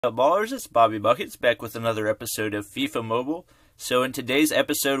Up, ballers? It's Bobby Buckets back with another episode of FIFA Mobile. So in today's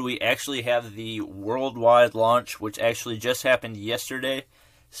episode, we actually have the worldwide launch, which actually just happened yesterday.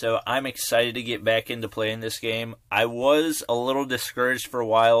 So I'm excited to get back into playing this game. I was a little discouraged for a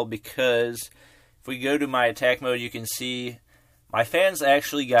while because if we go to my attack mode, you can see my fans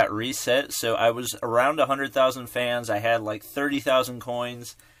actually got reset. So I was around 100,000 fans. I had like 30,000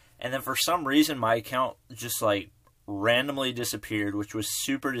 coins. And then for some reason, my account just randomly disappeared, which was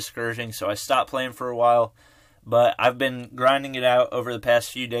super discouraging, so I stopped playing for a while. But I've been grinding it out over the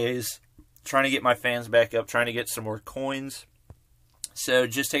past few days, trying to get my fans back up, trying to get some more coins. So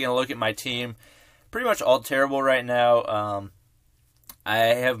just taking a look at my team, pretty much all terrible right now. I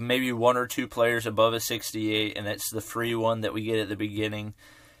have maybe one or two players above a 68, and that's the free one that we get at the beginning.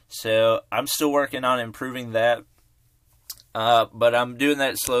 So I'm still working on improving that, but I'm doing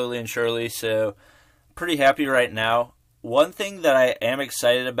that slowly and surely, so pretty happy right now. One thing that I am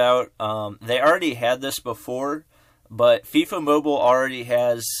excited about, they already had this before, but FIFA Mobile already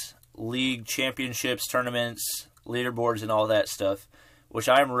has league championships, tournaments, leaderboards, and all that stuff, which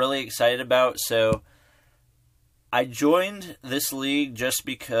I'm really excited about. So I joined this league just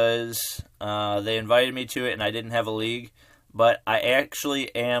because they invited me to it and I didn't have a league, but I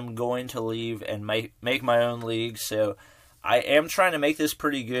actually am going to leave and make my own league. So I am trying to make this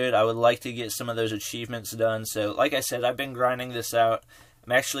pretty good. I would like to get some of those achievements done. So, like I said, I've been grinding this out.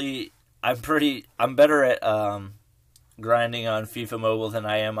 I'm better at grinding on FIFA Mobile than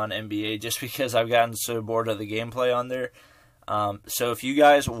I am on NBA, just because I've gotten so bored of the gameplay on there. So if you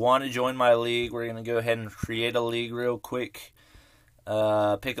guys want to join my league, we're going to go ahead and create a league real quick.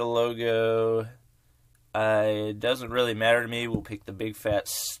 Pick a logo. It doesn't really matter to me. We'll pick the big fat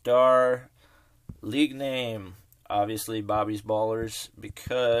star. League name, obviously Bobby's Ballers,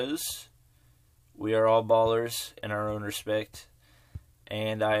 because we are all ballers in our own respect,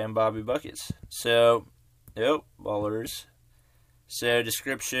 and I am Bobby Buckets. So, ballers. So,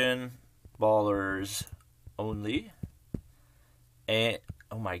 description, ballers only. And,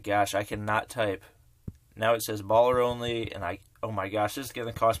 oh my gosh, I cannot type. Now it says baller only, and oh my gosh, this is going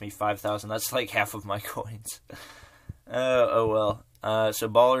to cost me 5,000. That's like half of my coins. Oh well. So,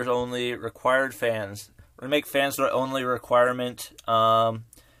 ballers only, required fans. We're going to make fans the only requirement. We'll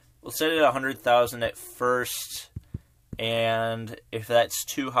set it at 100,000 at first, and if that's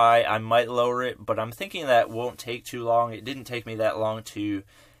too high, I might lower it, but I'm thinking that won't take too long. It didn't take me that long to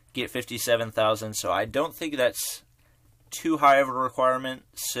get 57,000, so I don't think that's too high of a requirement.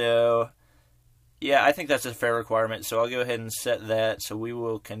 So, yeah, I think that's a fair requirement, so I'll go ahead and set that. So we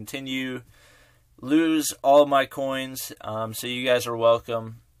will continue, lose all of my coins, so you guys are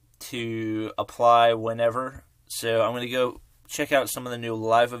welcome to apply whenever. So I'm going to go check out some of the new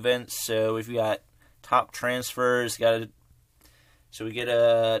live events. So we've got top transfers. So we get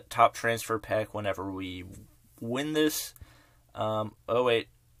a top transfer pack whenever we win this. Oh wait,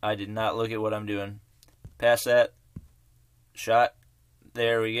 I did not look at what I'm doing. Pass that. Shot.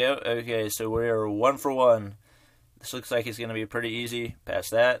 There we go. Okay, so we are 1 for 1. This looks like it's going to be pretty easy. Pass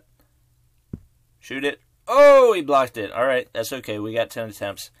that. Shoot it. Oh, he blocked it. Alright, that's okay. We got 10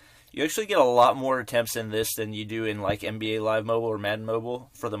 attempts. You actually get a lot more attempts in this than you do in like NBA Live Mobile or Madden Mobile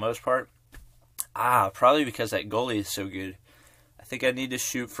for the most part. Probably because that goalie is so good. I think I need to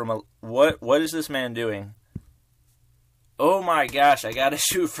shoot from a... What is this man doing? Oh my gosh, I gotta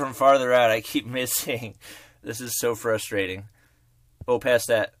shoot from farther out. I keep missing. This is so frustrating. Oh, past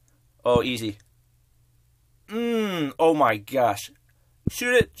that. Oh, easy. Oh my gosh.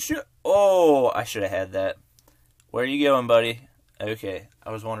 Shoot it. Shoot. Oh, I should have had that. Where are you going, buddy? Okay,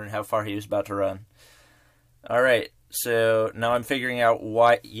 I was wondering how far he was about to run. Alright, so now I'm figuring out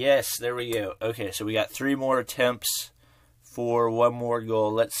why. Yes, there we go. Okay, so we got 3 more attempts for 1 more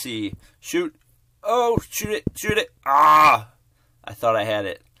goal. Let's see. Shoot. Oh, shoot it. Shoot it. I thought I had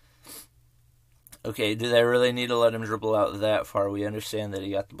it. Okay, do they really need to let him dribble out that far? We understand that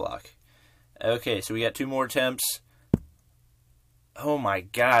he got the block. Okay, so we got 2 more attempts. Oh my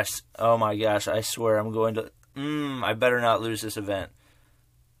gosh. Oh my gosh, I swear I'm going to... I better not lose this event.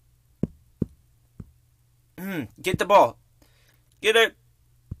 Get the ball. Get it.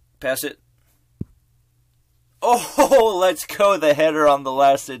 Pass it. Oh, let's go. The header on the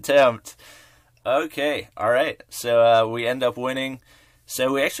last attempt. Okay, alright. So we end up winning.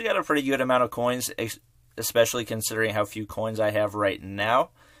 So we actually got a pretty good amount of coins, especially considering how few coins I have right now.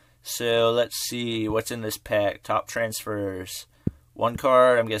 So let's see what's in this pack. Top transfers. 1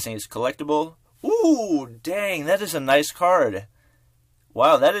 card. I'm guessing it's collectible. Ooh, dang, that is a nice card.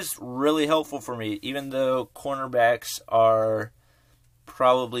 Wow, that is really helpful for me. Even though cornerbacks are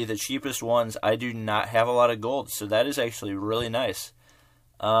probably the cheapest ones, I do not have a lot of gold, so that is actually really nice.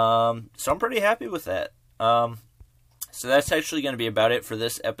 So I'm pretty happy with that. So that's actually going to be about it for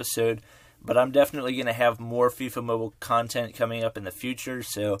this episode. But I'm definitely going to have more FIFA Mobile content coming up in the future.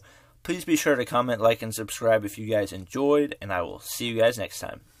 So please be sure to comment, like, and subscribe if you guys enjoyed. And I will see you guys next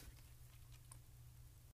time.